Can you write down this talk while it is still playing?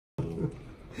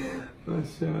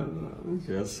ماشاءاللہ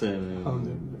کیسے ہیں؟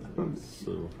 الحمدللہ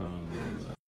سبحان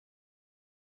اللہ.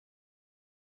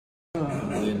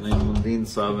 یہ نعیم الدین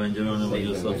صاحب ہیں جنہوں نے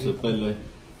مجھے سب سے پہلے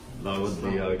دعوت دی.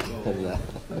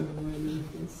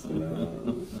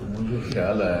 مجھے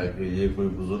خیال آیا کہ یہ کوئی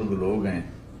بزرگ لوگ ہیں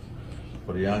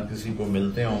اور یہاں کسی کو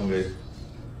ملتے ہوں گے،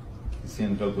 کسی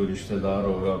ان کا کوئی رشتہ دار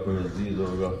ہوگا، کوئی عزیز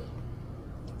ہوگا،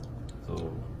 تو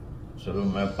چلو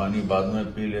میں پانی بعد میں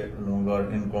پی لوں گا اور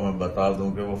ان کو میں بتا دوں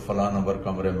کہ وہ فلاں نمبر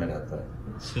کمرے میں رہتا ہے.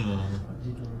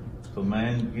 تو میں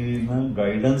ان کی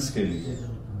گائیڈنس کے لیے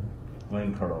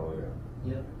وہیں کھڑا ہو گیا،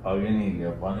 آگے نہیں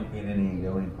گیا، پانی پینے نہیں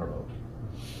گیا، وہیں کھڑا ہو گیا.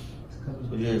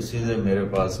 تو یہ سیدھے میرے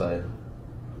پاس آئے،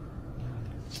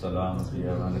 سلام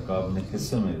کیا. میں نے کہا آپ نے کس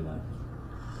سے ملنا ہے؟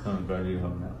 انہوں نے کہا جی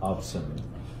ہم نے آپ سے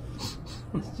ملنا ہے.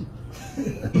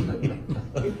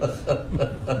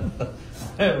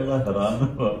 بڑا حیران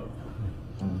ہوا،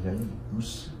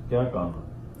 کیا کام ہے؟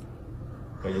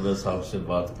 کہ بس آپ سے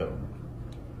بات کروں.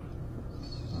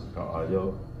 کہا آ جاؤ.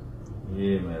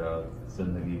 یہ میرا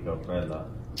زندگی کا پہلا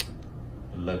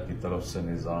اللہ کی طرف سے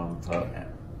نظام تھا.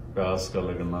 پیاس کا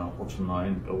لگنا، اٹھنا،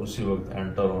 ان کا اسی وقت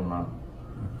انٹر ہونا،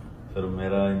 پھر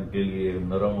میرا ان کے لیے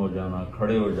نرم ہو جانا،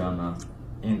 کھڑے ہو جانا،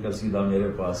 ان کا سیدھا میرے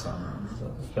پاس آنا،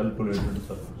 کیلکولیٹڈ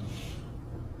تھا.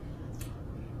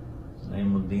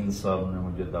 نعیم الدین صاحب نے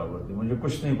مجھے دعوت دی. مجھے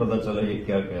کچھ نہیں پتا چلا یہ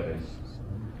کیا کہہ رہے ہیں،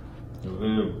 کیونکہ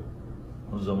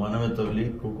اس زمانے میں تبلیغ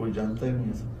کو کوئی جانتا ہی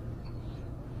نہیں تھا.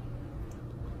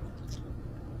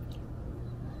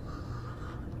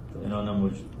 تو انہوں نے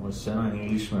مجھ سے نا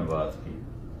انگلش میں بات کی.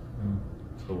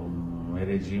 تو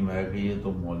میرے جی میں کہ یہ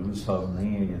تو مولوی صاحب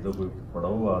نہیں ہے، یہ تو کوئی پڑھا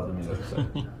ہوا آدمی لگتا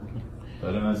ہے.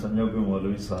 پہلے میں سمجھا کوئی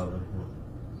مولوی صاحب ہے.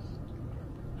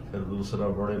 پھر دوسرا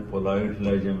بڑے پولائٹ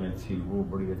لہجے میں تھی، وہ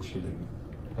بڑی اچھی لگی.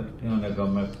 انہوں نے کہا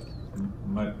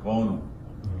میں کون ہوں؟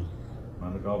 میں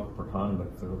نے کہا پٹھان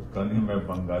لگتے ہو. کہا نہیں میں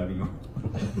بنگالی ہوں.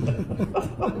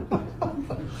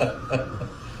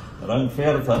 رنگ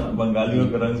فیئر تھا نا، بنگالیوں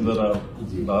کے رنگ ذرا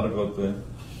ڈارک ہوتے ہیں.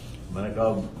 میں نے کہا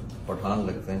پٹھان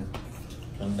لگتے ہیں.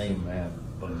 نہیں میں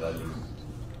بنگالی ہوں،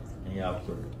 نہیں آپ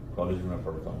کو کالج میں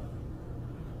پڑھتا ہوں.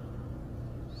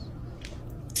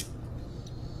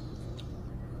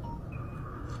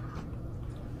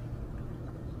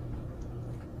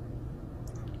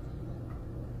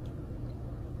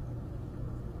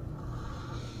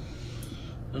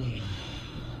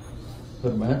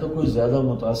 پھر میں تو کوئی زیادہ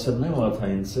متاثر نہیں ہوا تھا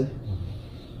ان سے،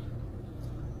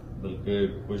 بلکہ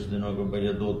کچھ دنوں کے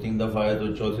بعد 2-3 دفعہ آئے تو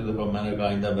چوتھی دفعہ میں نے کہا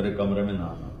آئندہ میرے کمرے میں نہ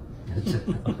آنا.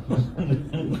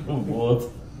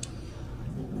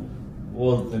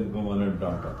 بہت ان کو میں نے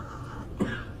ڈانٹا،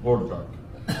 بہت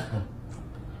ڈانٹا.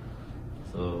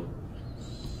 تو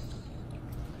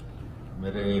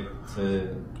میرے ایک سے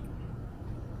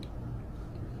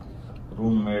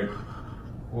روم میٹ،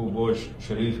 وہ بہت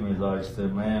شریف مزاج تھے،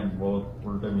 میں بہت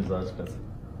الٹے مزاج کا تھا.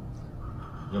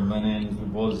 جب میں نے ان کی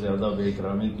بہت زیادہ بے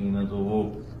احترامی کی نا تو وہ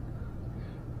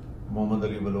محمد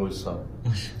علی بلوچ صاحب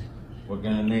وہ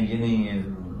کہنے نہیں یہ نہیں ہے،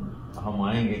 ہم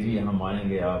آئیں گے جی، ہم آئیں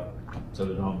گے، آپ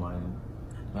چلو جو ہم آئیں گے.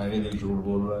 میں کہ جی جھوٹ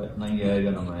بول رہا ہے، نہیں آئے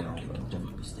گا نہ میں آؤں گا،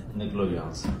 نکلو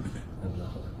یہاں سے.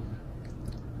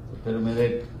 تو پھر میرے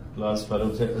کلاس فیلو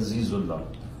تھے عزیز اللہ،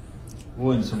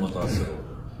 وہ ان سے متاثر ہو گئے.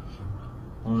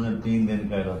 انہوں نے 3 دن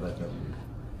کا ارادہ کر لیا،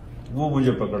 وہ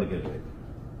مجھے پکڑ کے لے.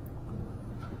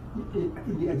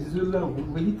 عزیز اللہ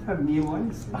وہی تھا میاں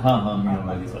والی سے؟ ہاں میاں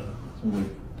والی سے وہی.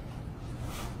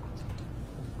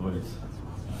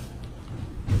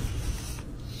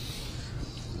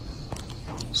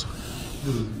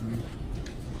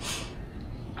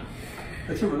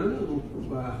 اچھا مولانا،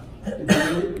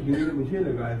 مجھے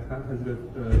لگایا تھا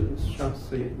حضرت شاہ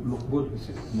سید مقبول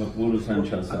حسین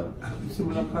شاہ صاحب سے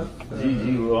ملاقات.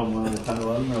 جی وہ ہمارے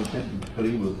خانوال میں ہوتے ہیں،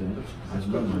 قریب ہوتے ہیں.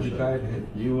 ریٹائر ہے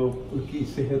جی وہ ان کی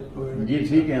صحت جی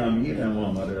ٹھیک ہے، امیر ہیں وہ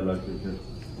ہمارے علاقے کے.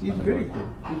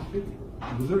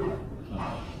 بزرگ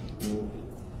وہ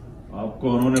آپ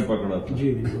کو انہوں نے پکڑا تھا. جی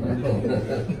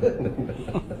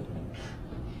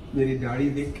میری داڑھی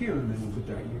دیکھ کے انہوں نے مجھے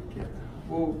ٹارگیٹ کیا تھا.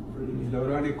 وہ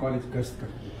دوران کالج گشت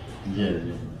کرتے ہیں. جی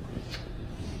جی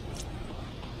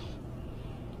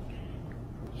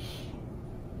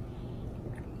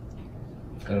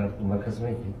کرناٹک مرکز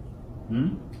میں تھی.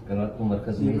 کرناٹک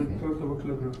مرکز میں تھی. تو وقت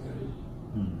لگ رہا ہے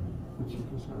کچھ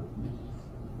کے ساتھ میں.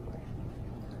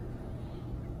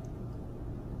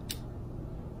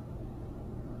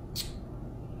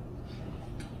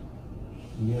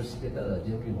 یونیورسٹی کا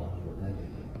راجیہ کی ماحول ہوتا ہے.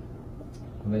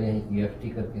 میرے یہاں یو ایف ٹی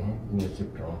کر کے ہیں، university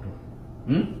of Toronto.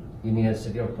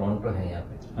 University of Toronto ہے یہاں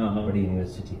پہ، بڑی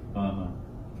یونیورسٹی.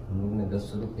 ہم لوگوں نے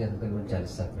 10 شروع کیا تھا، تقریباً 40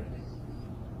 سال پہلے.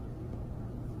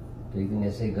 तो एक दिन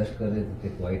ऐसे ही गश्त कर रहे थे कि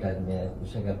एक वाइट आदमी आया,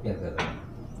 पूछा कि आप क्या कर रहे हैं?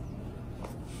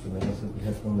 तो मैंने उससे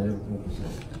पूछा तो मेरे को कुछ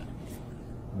नहीं,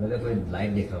 मैंने कोई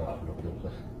लाइट देखा हूँ आप लोग के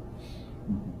ऊपर।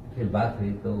 फिर बात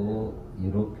हुई तो वो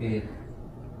यूरोप के,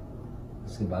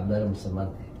 उसके बापदादा मुसलमान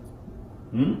थे,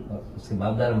 और उसके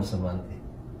बापदादा मुसलमान थे,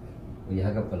 वो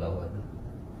यहाँ का पला हुआ था।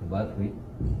 तो बात हुई,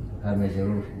 हाँ मैं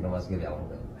जरूर नमाज के लिए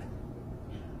आऊँगा।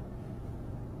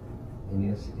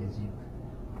 यूनिवर्सिटी जी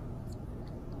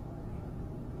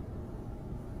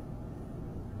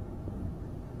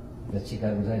अच्छी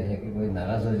कारगुजारी है कि कोई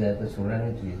नाराज हो जाए तो छोड़ना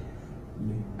नहीं चाहिए।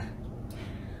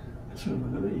 अच्छा,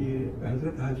 मतलब ये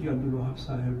हजरत हाजी अब्दुल वहाब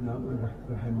साहब नाम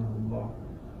रहमहुल्लाह,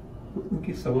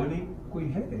 उनकी सवानी कोई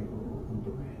है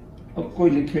उर्दू में? अब कोई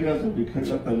लिखेगा तो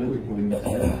लिखेगा, पहले तो कोई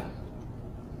नहीं।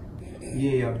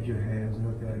 ये अब जो है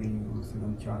हजरत अली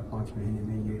वसल्लम 4-5 महीने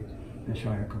में ये मैं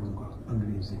शाया करूँगा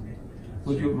अंग्रेजी में।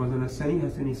 वो जो मौलाना सनी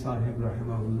हसनी साहब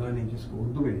रहमहुल्लाह ने जिसको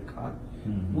उर्दू में लिखा,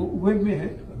 वो वेब में है,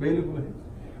 अवेलेबल है।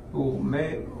 तो मैं,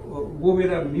 वो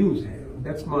मेरा म्यूज़ है,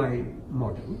 दैट्स माय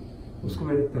मॉडल। उसको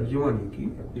मैंने तर्जुमा नहीं की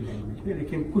अपनी लैंग्वेज में,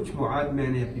 लेकिन कुछ मुआद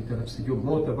मैंने अपनी तरफ से जो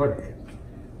मोतबर है,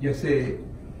 जैसे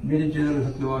मेरे जनरल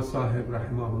हतनवाज साहब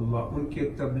रहमहुल्लाह, उनके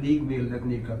तबलीग में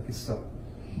लगने का किस्सा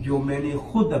जो मैंने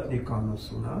खुद अपने कानों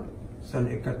सुना, सन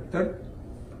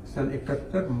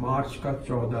 71 मार्च का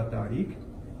 14 तारीख,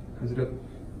 हजरत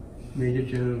मेजर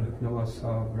जनरल हतनवाज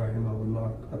साहब रहमहुल्लाह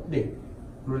अपने,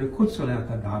 उन्होंने खुद सुनाया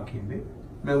था ढाके में,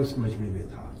 मैं उस मजमे में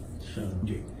था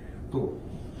जी। तो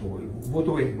वो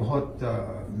तो एक बहुत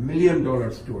 $1 मिलियन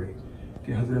स्टोरी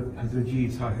कि हजरत जी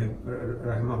साहब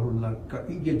रहमहुल्लाह का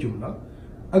ये जुमला,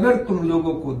 अगर तुम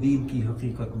लोगों को दीन की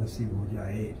हकीकत नसीब हो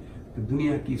जाए तो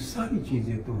दुनिया की सारी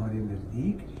चीजें तुम्हारे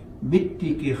नजदीक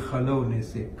मिट्टी के खलौने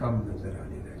से कम नजर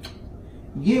आने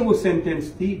लगी। ये वो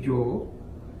सेंटेंस थी जो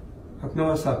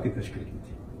हतनवाज साहब की तशकील की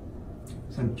थी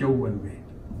सन 54 में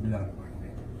बिलालपुर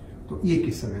में। तो ये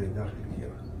किस्सा मैंने दाखिल किया।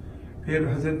 फिर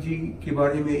हजरत जी के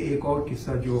बारे में एक और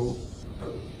किस्सा जो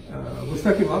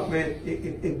गुस्सा के वक्त मैं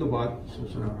एक दो बात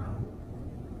सुना रहा हूँ,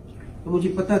 तो मुझे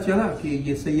पता चला कि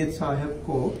ये सैयद साहब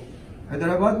को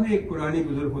हैदराबाद में एक पुराने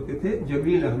बुजुर्ग होते थे,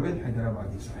 जमील अहमद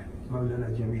हैदराबादी साहब, मौलाना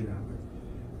जमील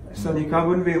अहमद। सन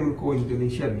 51 में उनको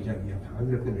इंडोनेशिया भेजा गया था,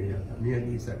 हजरत ने भेजा था, मियां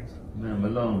जी साहब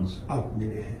आप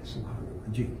मिले हैं,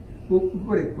 सुभान जी। वो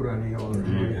बड़े पुराने और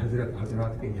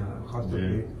हजरात के यहाँ खासतौर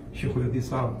पे शेखुल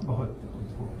साहब बहुत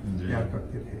उनको प्यार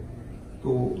करते थे। तो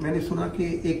मैंने सुना कि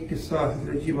एक किस्सा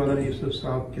हजरत जी मौलाना यूसुफ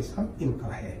साहब के साथ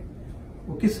इनका है।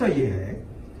 वो किस्सा ये है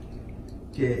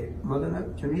कि मौलाना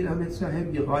जमील अहमद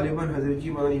साहब ये गालिबन हजरत जी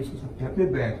मौलाना यूसुफ साहब के अपने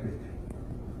बैग में थे।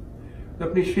 तो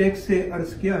अपने शेख से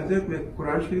अर्ज किया, हजरत मैं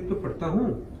कुरान शरीफ तो पढ़ता हूँ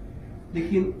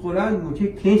लेकिन कुरान मुझे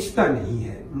खींचता नहीं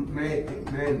है, मैं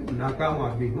नाकाम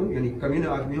आदमी हूँ, यानी कमीना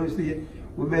आदमी हूँ, इसलिए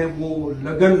मैं वो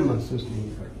लगन महसूस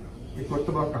नहीं करता। एक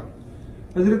मरतबा का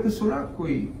हजरत ने सुना,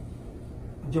 कोई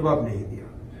जवाब नहीं दिया।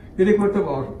 फिर एक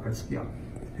मरतबा और अर्ज किया,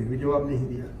 फिर भी जवाब नहीं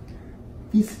दिया।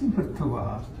 तीसरी मरतबा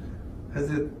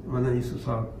हजरत मौलाना यूसुफ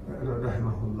साहब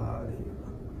रहमहुल्लाह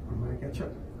फरमाया कि अच्छा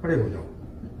खड़े हो जाओ।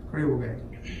 खड़े हो गए,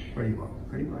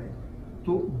 करीब आए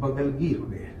तो बगलगीर हो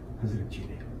गए हजरत जी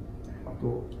ने। तो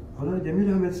मौलाना जमील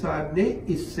अहमद साहब ने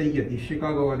इस सैयद,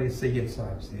 शिकागो वाले सैयद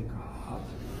साहब से कहा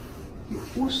कि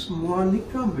उस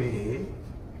मुआलिका में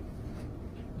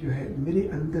जो है मेरे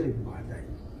अंदर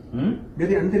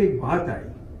एक बात आई,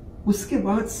 उसके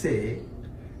बाद से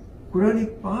कुरान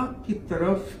पाक की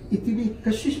तरफ इतनी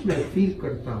कशिश मैं फील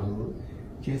करता हूँ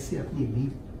जैसे अपनी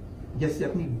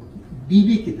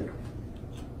बीवी की तरफ,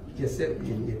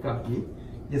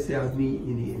 जैसे आदमी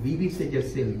बीवी से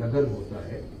जैसे लगन होता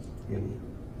है, यानी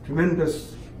ट्रिमेंडस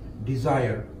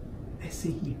डिजायर, ऐसे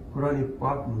ही कुरान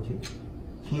पाक मुझे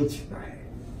खींचता है।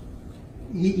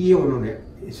 ये उन्होंने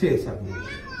इसे ऐसा नहीं।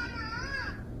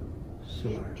 So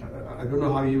I don't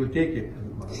know how you will take it.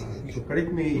 So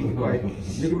correct me if I.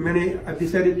 लेकिन मैंने I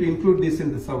decided to include this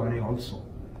in the सवाने also.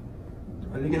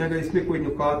 लेकिन अगर इसमें कोई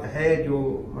नुकात है जो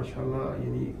माशाल्लाह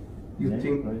यानी you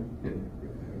think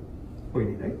कोई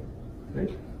नहीं,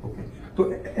 right? Okay. तो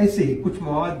ऐसे ही कुछ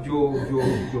मवाद जो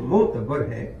मोतबर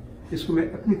है, इसको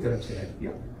मैं अपनी तरफ से ऐड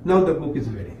किया। Now the book is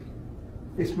ready.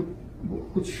 इसमें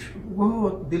कुछ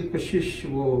बहुत दिलकशिश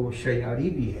वो शायरी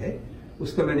भी है,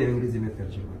 उसका मैंने अंग्रेजी में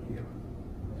तर्जुमा किया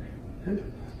है।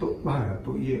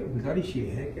 तो ये गुजारिश ये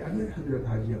है कि अगर हजरत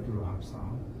हाजी अब्दुल वहाब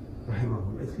साहब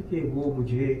रहमहुल्लाह, इसलिए कि वो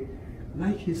मुझे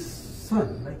लाइक हिज सन,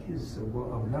 वो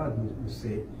औलाद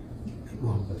मुझसे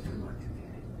मोहब्बत फरमाते थे।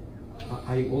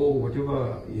 आई ओ व्हाटएवर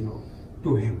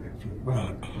टू हिम एक्चुअली।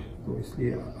 तो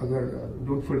इसलिए अगर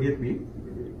don't forget me,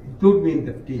 include me in the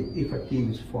team if a team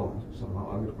is form somehow.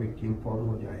 अगर कोई टीम फॉर्म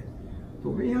हो जाए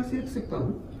तो मैं यहाँ से रख सकता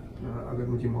हूँ, अगर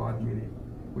मुझे मौत मिले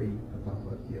कोई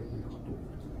फतावत या कोई खतूत,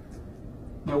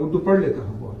 मैं उर्दू पढ़ लेता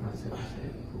हूँ बहुत आसानी से,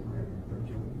 तो मैं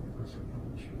तर्जुमा कर सकता हूँ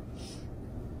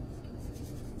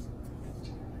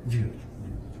जी।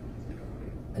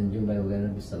 अंजुम भाई वगैरह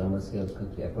भी सलामत से उसका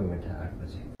क्या अपॉइंटमेंट है 8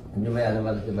 बजे। अंजुम भाई आने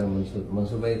वाले थे,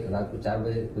 मंसूर भाई रात को 4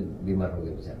 बजे कुछ बीमार हो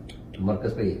गए बेचारे,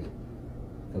 मरकज पे ही है,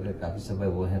 तो फिर काफी समय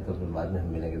वो है, तो फिर बाद में हम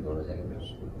मिलेंगे दोनों जाके,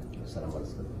 सलामत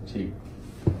से। ठीक।